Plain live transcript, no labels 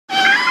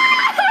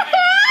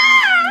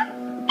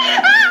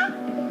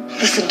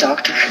Listen,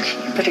 doctor,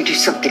 you better do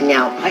something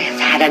now. I have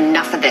had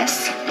enough of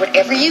this.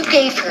 Whatever you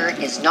gave her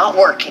is not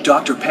working.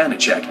 Dr.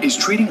 Panacek is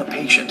treating a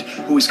patient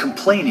who is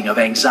complaining of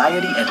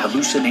anxiety and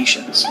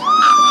hallucinations.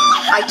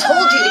 I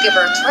told you to give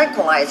her a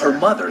tranquilizer. Her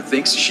mother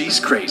thinks she's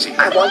crazy.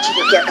 I want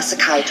you to get a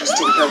psychiatrist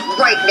in here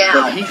right now.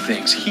 But he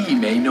thinks he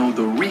may know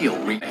the real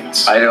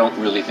reasons. I don't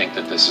really think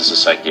that this is a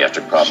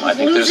psychiatric problem. I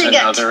think there's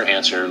another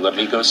answer. Let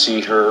me go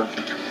see her.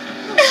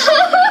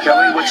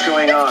 Kelly, what's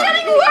going on? It's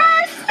getting worse!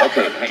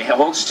 Okay, hey,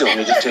 hold still. Let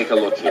me just take a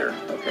look here.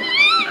 Okay.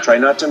 Try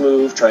not to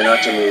move. Try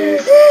not to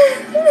move.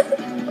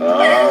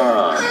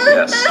 Ah,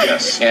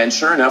 yes. And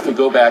sure enough, we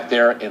go back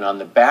there, and on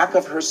the back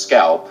of her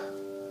scalp,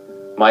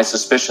 my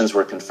suspicions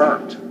were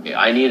confirmed.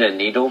 I need a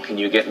needle. Can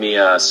you get me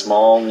a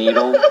small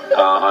needle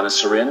on a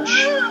syringe?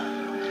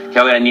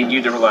 Kelly, I need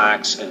you to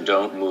relax and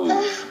don't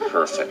move.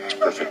 Perfect.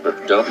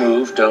 Don't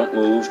move.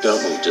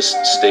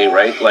 Just stay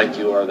right like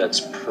you are. That's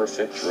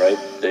perfect right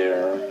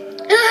there.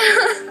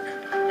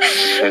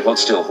 Okay,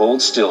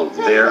 hold still.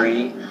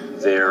 Very,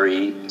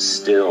 very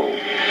still.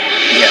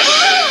 Yes.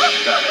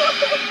 Got it.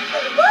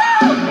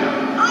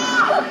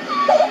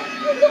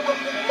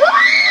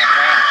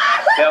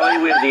 Kelly,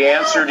 we have the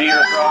answer to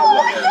your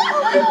problem.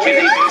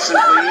 Kidney basin,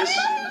 please.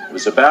 It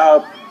was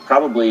about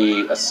probably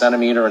 1.5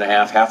 centimeters,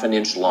 half an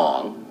inch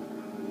long.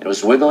 It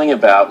was wiggling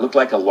about, looked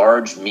like a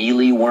large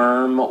mealy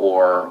worm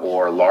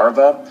or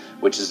larva,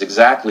 which is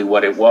exactly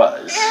what it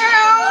was.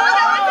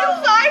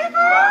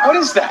 What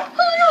is that?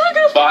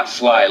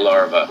 Botfly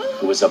larva.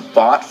 It was a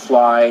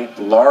botfly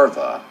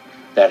larva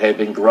that had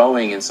been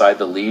growing inside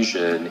the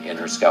lesion in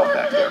her scalp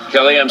back there.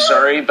 Kelly, I'm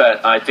sorry,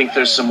 but I think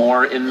there's some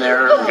more in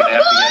there. We're going to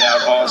have to get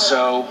out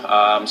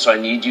also. So I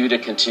need you to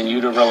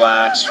continue to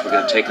relax. We're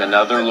going to take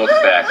another look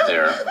back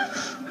there.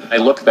 I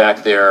look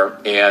back there,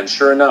 and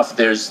sure enough,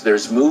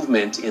 there's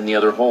movement in the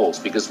other holes,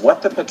 because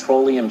what the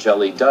petroleum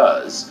jelly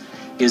does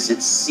is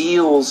it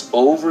seals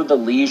over the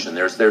lesion.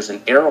 There's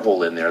an air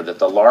hole in there that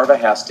the larva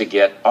has to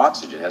get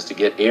oxygen, has to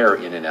get air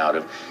in and out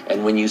of.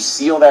 And when you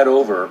seal that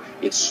over,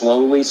 it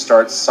slowly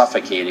starts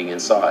suffocating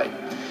inside.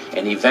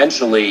 And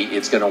eventually,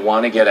 it's going to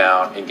want to get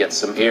out and get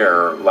some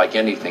air, like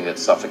anything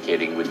that's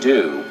suffocating would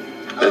do.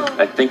 But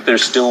I think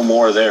there's still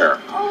more there.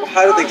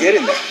 How did they get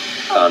in there?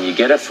 You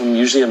get it from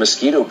usually a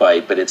mosquito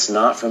bite, but it's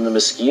not from the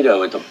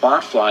mosquito. The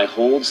botfly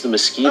holds the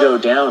mosquito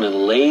down and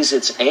lays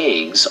its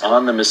eggs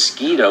on the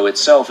mosquito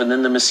itself, and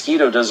then the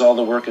mosquito does all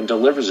the work and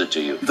delivers it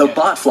to you. The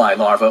botfly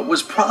larva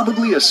was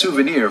probably a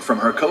souvenir from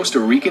her Costa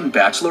Rican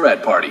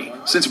bachelorette party,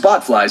 since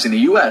botflies in the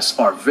U.S.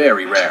 are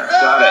very rare.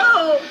 Got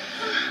it.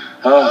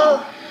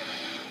 Oh.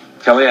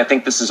 Kelly, I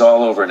think this is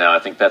all over now. I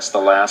think that's the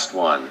last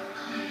one.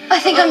 I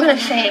think I'm gonna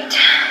faint.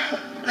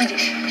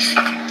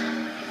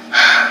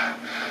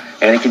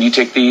 Annie, can you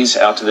take these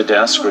out to the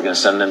desk? We're going to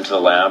send them to the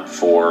lab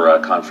for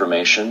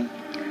confirmation.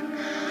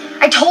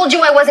 I told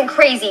you I wasn't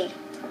crazy.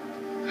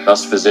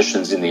 Most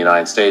physicians in the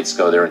United States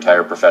go their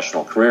entire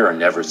professional career and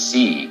never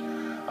see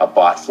a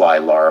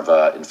botfly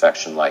larva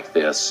infection like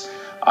this.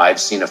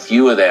 I've seen a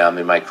few of them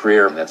in my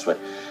career, and that's what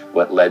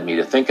led me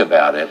to think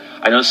about it.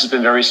 I know this has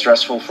been very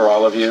stressful for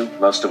all of you,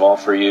 most of all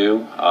for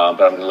you, but I'm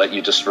going to let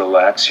you just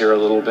relax here a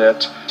little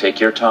bit.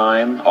 Take your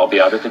time. I'll be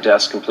out at the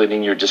desk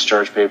completing your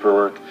discharge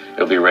paperwork.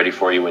 It'll be ready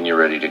for you when you're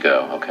ready to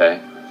go,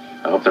 okay?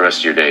 I hope the rest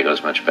of your day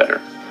goes much better.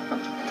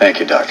 Thank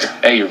you, doctor.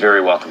 Hey, you're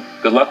very welcome.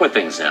 Good luck with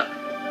things now.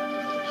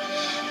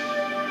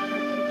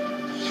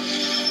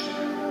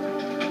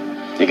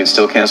 You can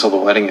still cancel the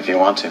wedding if you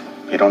want to.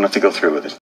 You don't have to go through with it.